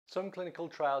Some clinical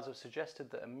trials have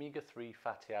suggested that omega-3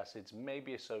 fatty acids may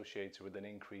be associated with an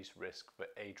increased risk for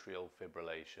atrial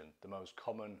fibrillation, the most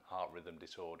common heart rhythm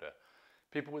disorder.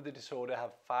 People with the disorder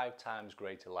have 5 times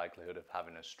greater likelihood of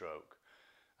having a stroke.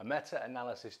 A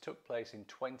meta-analysis took place in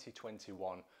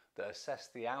 2021 that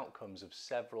assessed the outcomes of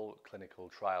several clinical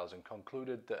trials and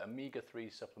concluded that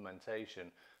omega-3 supplementation,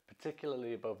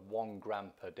 particularly above 1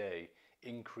 gram per day,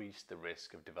 increased the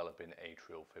risk of developing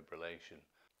atrial fibrillation.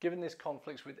 Given this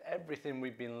conflicts with everything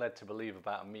we've been led to believe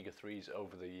about omega-3s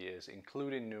over the years,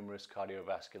 including numerous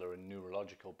cardiovascular and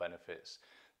neurological benefits,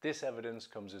 this evidence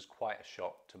comes as quite a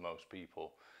shock to most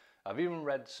people. I've even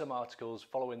read some articles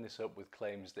following this up with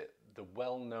claims that the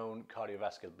well-known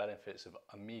cardiovascular benefits of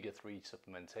omega-3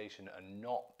 supplementation are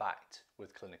not backed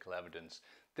with clinical evidence.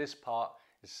 This part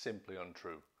is simply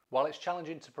untrue. While it's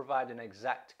challenging to provide an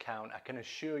exact count, I can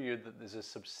assure you that there's a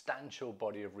substantial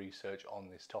body of research on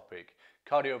this topic.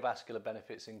 Cardiovascular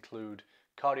benefits include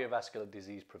cardiovascular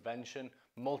disease prevention.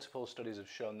 Multiple studies have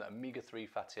shown that omega-3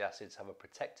 fatty acids have a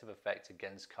protective effect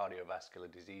against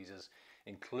cardiovascular diseases,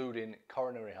 including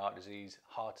coronary heart disease,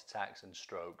 heart attacks and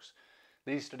strokes.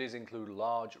 These studies include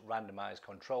large randomized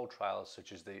controlled trials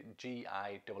such as the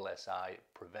GISSI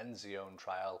Prevenzione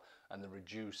trial and the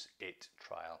Reduce-IT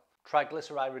trial.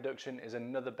 Triglyceride reduction is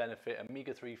another benefit.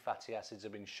 Omega-3 fatty acids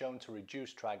have been shown to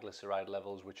reduce triglyceride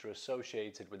levels, which are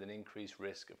associated with an increased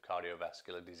risk of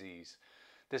cardiovascular disease.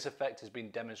 This effect has been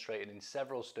demonstrated in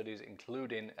several studies,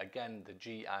 including, again, the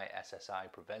GISSI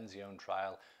Prevenzione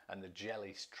trial and the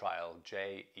JELIS trial,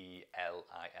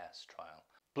 JELIS trial.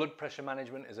 Blood pressure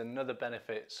management is another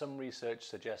benefit. Some research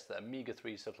suggests that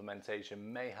omega-3 supplementation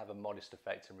may have a modest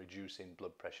effect in reducing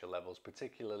blood pressure levels,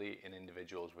 particularly in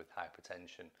individuals with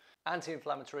hypertension.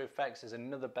 Anti-inflammatory effects is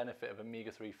another benefit of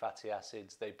omega-3 fatty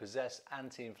acids. They possess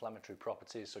anti-inflammatory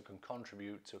properties, so can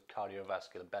contribute to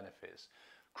cardiovascular benefits.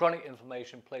 Chronic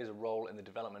inflammation plays a role in the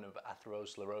development of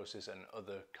atherosclerosis and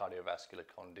other cardiovascular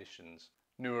conditions.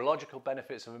 Neurological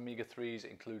benefits of omega-3s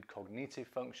include cognitive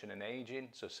function and aging,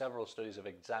 so several studies have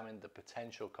examined the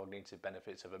potential cognitive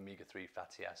benefits of omega-3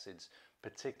 fatty acids,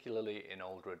 particularly in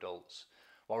older adults.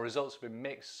 While results have been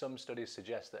mixed, some studies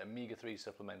suggest that omega-3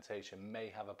 supplementation may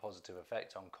have a positive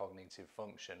effect on cognitive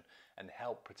function and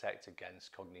help protect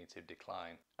against cognitive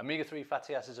decline. Omega-3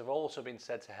 fatty acids have also been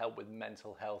said to help with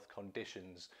mental health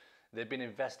conditions. They've been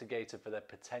investigated for their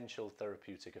potential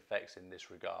therapeutic effects in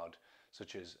this regard,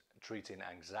 such as treating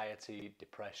anxiety,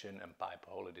 depression and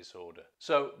bipolar disorder.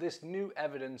 So this new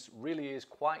evidence really is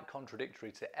quite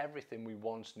contradictory to everything we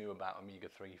once knew about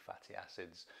omega-3 fatty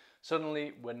acids.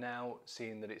 Suddenly we're now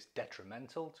seeing that it's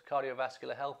detrimental to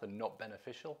cardiovascular health and not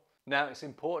beneficial. Now it's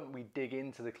important we dig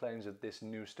into the claims of this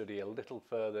new study a little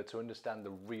further to understand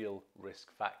the real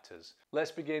risk factors.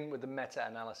 Let's begin with the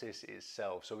meta-analysis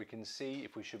itself so we can see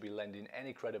if we should be lending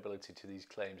any credibility to these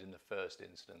claims in the first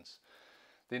instance.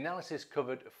 The analysis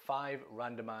covered 5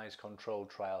 randomized controlled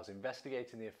trials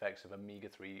investigating the effects of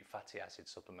omega-3 fatty acid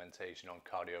supplementation on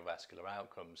cardiovascular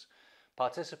outcomes.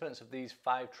 Participants of these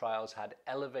 5 trials had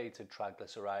elevated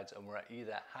triglycerides and were at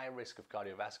either high risk of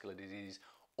cardiovascular disease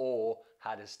or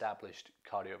had established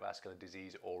cardiovascular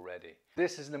disease already.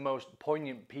 This is the most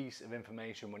poignant piece of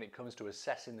information when it comes to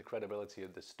assessing the credibility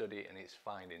of the study and its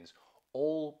findings.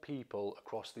 All people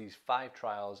across these 5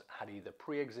 trials had either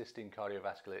pre-existing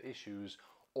cardiovascular issues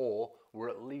or were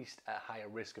at least at higher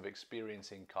risk of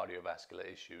experiencing cardiovascular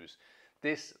issues.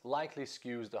 This likely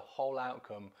skews the whole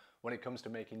outcome when it comes to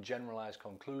making generalized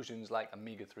conclusions like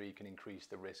omega-3 can increase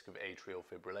the risk of atrial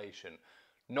fibrillation.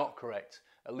 Not correct,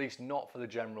 at least not for the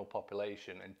general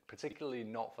population, and particularly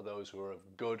not for those who are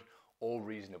of good or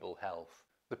reasonable health.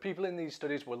 The people in these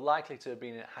studies were likely to have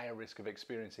been at higher risk of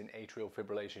experiencing atrial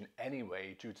fibrillation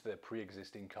anyway due to their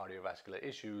pre-existing cardiovascular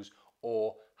issues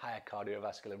or higher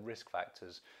cardiovascular risk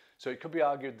factors. So it could be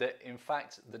argued that in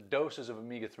fact the doses of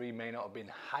omega-3 may not have been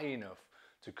high enough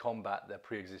to combat their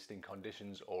pre-existing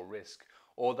conditions or risk,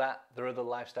 or that their other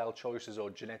lifestyle choices or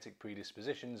genetic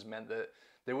predispositions meant that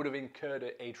they would have incurred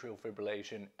atrial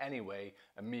fibrillation anyway,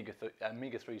 omega-3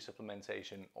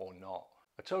 supplementation or not.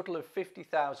 A total of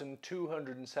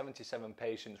 50,277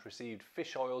 patients received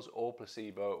fish oils or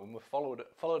placebo and were followed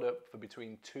up for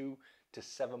between 2 to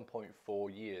 7.4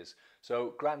 years.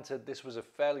 So granted, this was a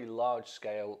fairly large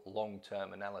scale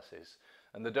long-term analysis,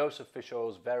 and the dose of fish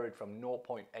oils varied from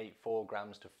 0.84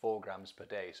 grams to 4 grams per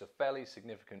day, so fairly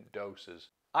significant doses.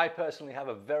 I personally have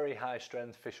a very high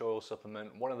strength fish oil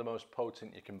supplement, one of the most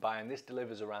potent you can buy, and this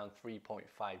delivers around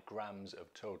 3.5 grams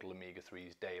of total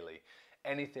omega-3s daily.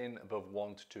 Anything above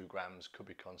 1 to 2 grams could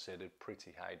be considered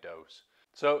pretty high dose.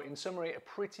 So in summary, a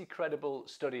pretty credible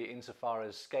study insofar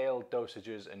as scale,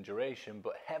 dosages and duration,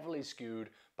 but heavily skewed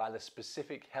by the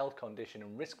specific health condition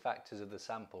and risk factors of the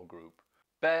sample group.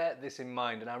 Bear this in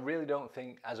mind, and I really don't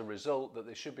think as a result that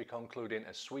they should be concluding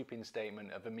a sweeping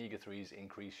statement of omega-3s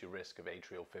increase your risk of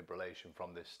atrial fibrillation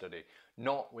from this study,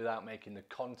 not without making the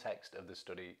context of the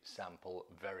study sample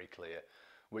very clear,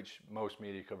 which most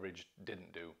media coverage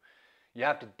didn't do. You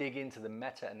have to dig into the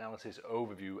meta-analysis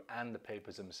overview and the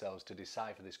papers themselves to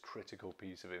decipher this critical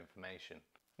piece of information.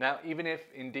 Now, even if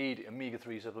indeed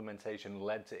omega-3 supplementation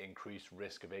led to increased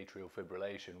risk of atrial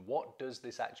fibrillation, what does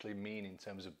this actually mean in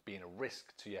terms of being a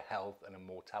risk to your health and a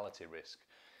mortality risk?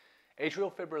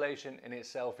 Atrial fibrillation in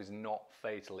itself is not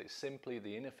fatal, it's simply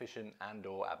the inefficient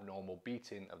and/or abnormal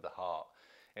beating of the heart.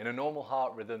 In a normal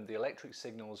heart rhythm, the electric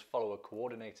signals follow a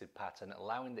coordinated pattern,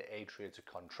 allowing the atria to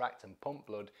contract and pump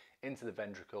blood into the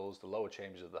ventricles, the lower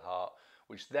chambers of the heart,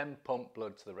 which then pump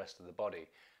blood to the rest of the body.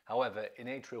 However, in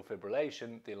atrial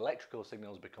fibrillation, the electrical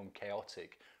signals become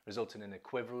chaotic, resulting in a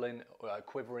quivering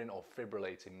or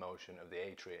fibrillating motion of the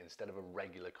atria instead of a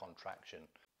regular contraction.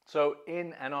 So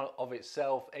in and of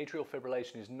itself, atrial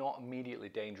fibrillation is not immediately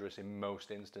dangerous in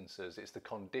most instances. It's the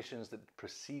conditions that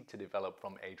proceed to develop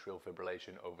from atrial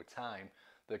fibrillation over time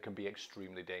that can be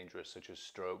extremely dangerous, such as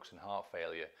strokes and heart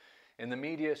failure. In the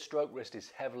media, stroke risk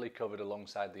is heavily covered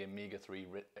alongside the omega-3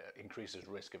 increases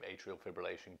risk of atrial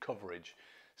fibrillation coverage,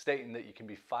 stating that you can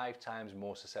be 5 times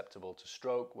more susceptible to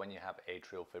stroke when you have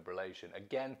atrial fibrillation.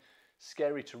 Again,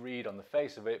 scary to read on the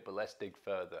face of it, but let's dig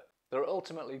further. There are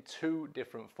ultimately 2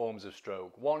 different forms of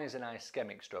stroke. One is an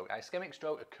ischemic stroke. Ischemic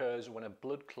stroke occurs when a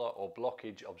blood clot or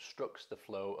blockage obstructs the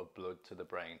flow of blood to the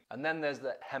brain. And then there's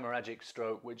the hemorrhagic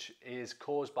stroke, which is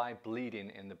caused by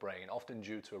bleeding in the brain, often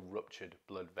due to a ruptured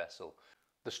blood vessel.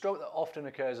 The stroke that often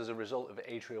occurs as a result of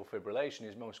atrial fibrillation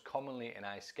is most commonly an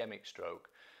ischemic stroke.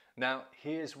 Now,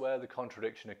 here's where the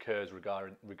contradiction occurs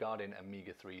regarding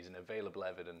omega-3s and available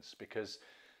evidence, because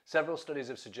several studies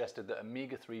have suggested that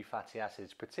omega-3 fatty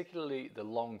acids, particularly the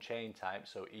long chain type,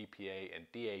 so EPA and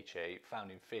DHA,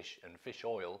 found in fish and fish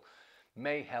oil,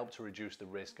 may help to reduce the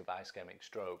risk of ischemic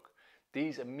stroke.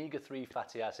 These omega-3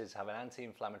 fatty acids have an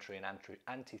anti-inflammatory and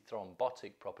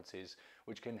anti-thrombotic properties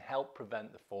which can help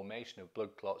prevent the formation of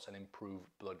blood clots and improve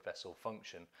blood vessel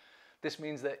function. This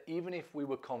means that even if we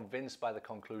were convinced by the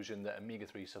conclusion that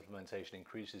omega-3 supplementation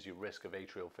increases your risk of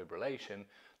atrial fibrillation,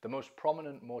 the most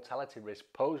prominent mortality risk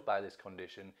posed by this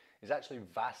condition is actually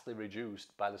vastly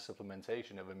reduced by the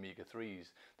supplementation of omega-3s,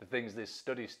 the things this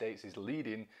study states is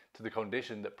leading to the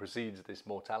condition that precedes this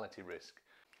mortality risk.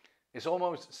 It's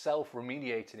almost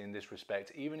self-remediating in this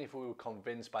respect, even if we were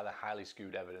convinced by the highly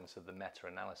skewed evidence of the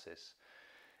meta-analysis.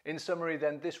 In summary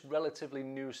then, this relatively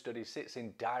new study sits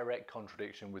in direct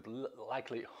contradiction with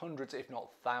likely hundreds if not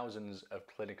thousands of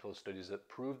clinical studies that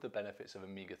prove the benefits of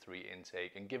omega-3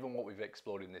 intake, and given what we've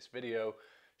explored in this video,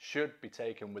 should be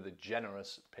taken with a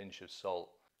generous pinch of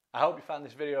salt. I hope you found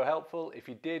this video helpful. If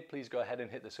you did, please go ahead and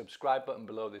hit the subscribe button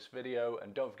below this video,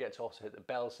 and don't forget to also hit the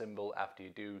bell symbol after you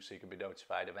do so you can be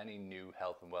notified of any new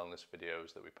health and wellness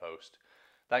videos that we post.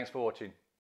 Thanks for watching.